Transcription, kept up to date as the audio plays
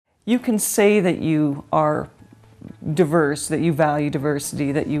You can say that you are diverse, that you value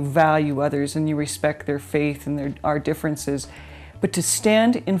diversity, that you value others and you respect their faith and our differences. But to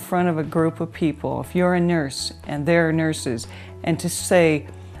stand in front of a group of people, if you're a nurse and they're nurses, and to say,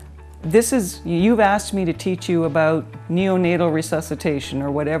 you've asked me to teach you about neonatal resuscitation or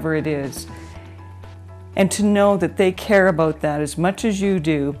whatever it is, and to know that they care about that as much as you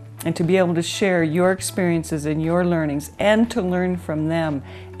do, and to be able to share your experiences and your learnings and to learn from them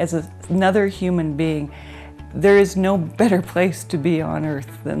as another human being. There is no better place to be on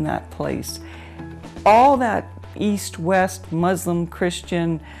earth than that place. All that East, West, Muslim,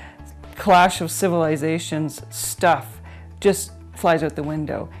 Christian, clash of civilizations stuff just flies out the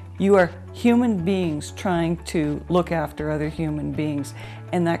window. You are human beings trying to look after other human beings,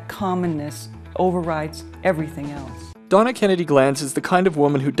 and that commonness overrides everything else. Donna Kennedy-Glans is the kind of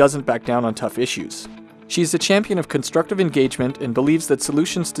woman who doesn't back down on tough issues. She's a champion of constructive engagement and believes that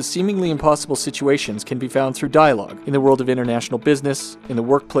solutions to seemingly impossible situations can be found through dialogue in the world of international business, in the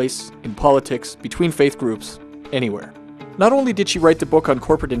workplace, in politics, between faith groups, anywhere. Not only did she write the book on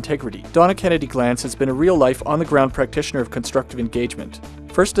corporate integrity, Donna Kennedy-Glans has been a real-life, on-the-ground practitioner of constructive engagement.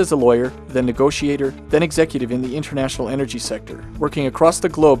 First as a lawyer, then negotiator, then executive in the international energy sector, working across the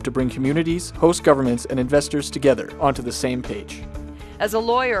globe to bring communities, host governments, and investors together onto the same page. As a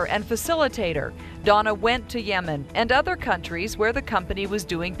lawyer and facilitator, Donna went to Yemen and other countries where the company was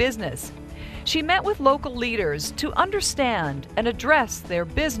doing business. She met with local leaders to understand and address their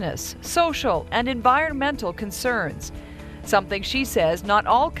business, social, and environmental concerns, something she says not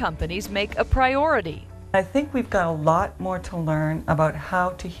all companies make a priority. I think we've got a lot more to learn about how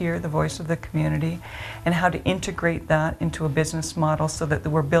to hear the voice of the community and how to integrate that into a business model so that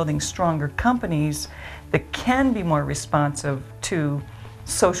we're building stronger companies that can be more responsive to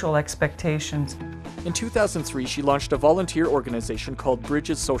social expectations. In 2003, she launched a volunteer organization called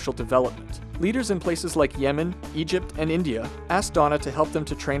Bridges Social Development. Leaders in places like Yemen, Egypt, and India asked Donna to help them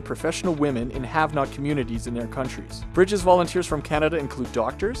to train professional women in have-not communities in their countries. Bridges volunteers from Canada include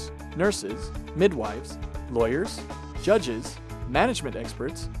doctors, nurses, midwives, lawyers, judges, management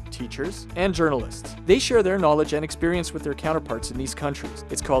experts, teachers, and journalists. They share their knowledge and experience with their counterparts in these countries.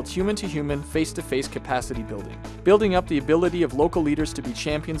 It's called human-to-human, face-to-face capacity building, building up the ability of local leaders to be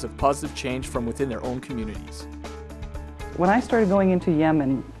champions of positive change from within their own communities. When I started going into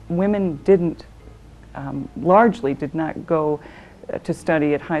Yemen, women largely did not go to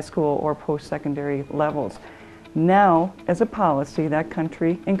study at high school or post-secondary levels. Now, as a policy, that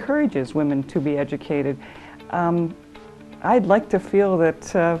country encourages women to be educated. I'd like to feel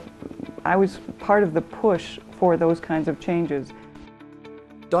that I was part of the push for those kinds of changes.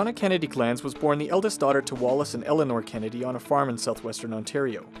 Donna Kennedy-Glans was born the eldest daughter to Wallace and Eleanor Kennedy on a farm in southwestern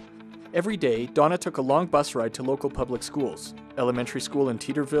Ontario. Every day, Donna took a long bus ride to local public schools, elementary school in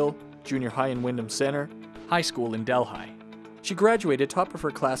Teeterville, junior high in Wyndham Center, high school in Delhi. She graduated top of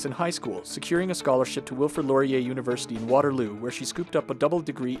her class in high school, securing a scholarship to Wilfrid Laurier University in Waterloo, where she scooped up a double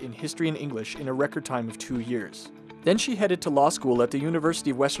degree in history and English in a record time of 2 years. Then she headed to law school at the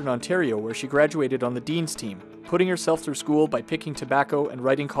University of Western Ontario, where she graduated on the Dean's team, putting herself through school by picking tobacco and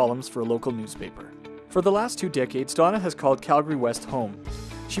writing columns for a local newspaper. For the last 2 decades, Donna has called Calgary West home.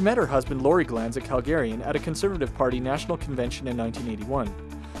 She met her husband, Laurie Glans, a Calgarian, at a Conservative Party national convention in 1981.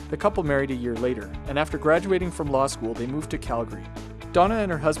 The couple married a year later, and after graduating from law school, they moved to Calgary. Donna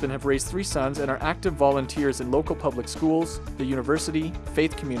and her husband have raised 3 sons and are active volunteers in local public schools, the university,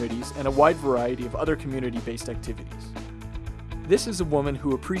 faith communities, and a wide variety of other community-based activities. This is a woman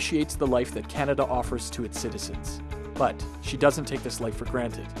who appreciates the life that Canada offers to its citizens. But she doesn't take this life for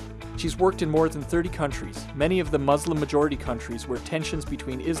granted. She's worked in more than 30 countries, many of them Muslim-majority countries where tensions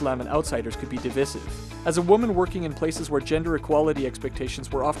between Islam and outsiders could be divisive. As a woman working in places where gender equality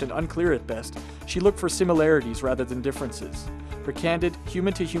expectations were often unclear at best, she looked for similarities rather than differences. Her candid,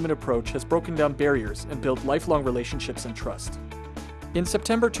 human-to-human approach has broken down barriers and built lifelong relationships and trust. In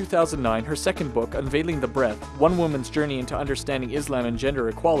September 2009, her second book, Unveiling the Breath, One Woman's Journey into Understanding Islam and Gender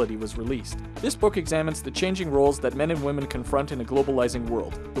Equality, was released. This book examines the changing roles that men and women confront in a globalizing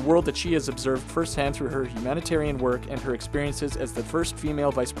world, the world that she has observed firsthand through her humanitarian work and her experiences as the first female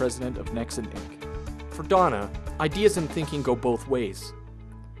vice president of Nexen Inc. For Donna, ideas and thinking go both ways.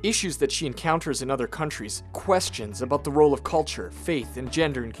 Issues that she encounters in other countries, questions about the role of culture, faith, and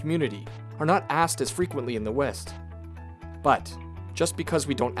gender in community, are not asked as frequently in the West. But just because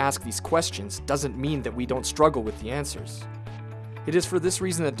we don't ask these questions doesn't mean that we don't struggle with the answers. It is for this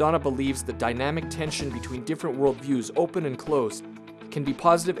reason that Donna believes the dynamic tension between different worldviews, open and closed, can be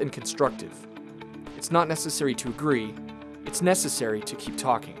positive and constructive. It's not necessary to agree, it's necessary to keep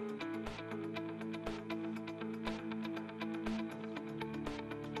talking.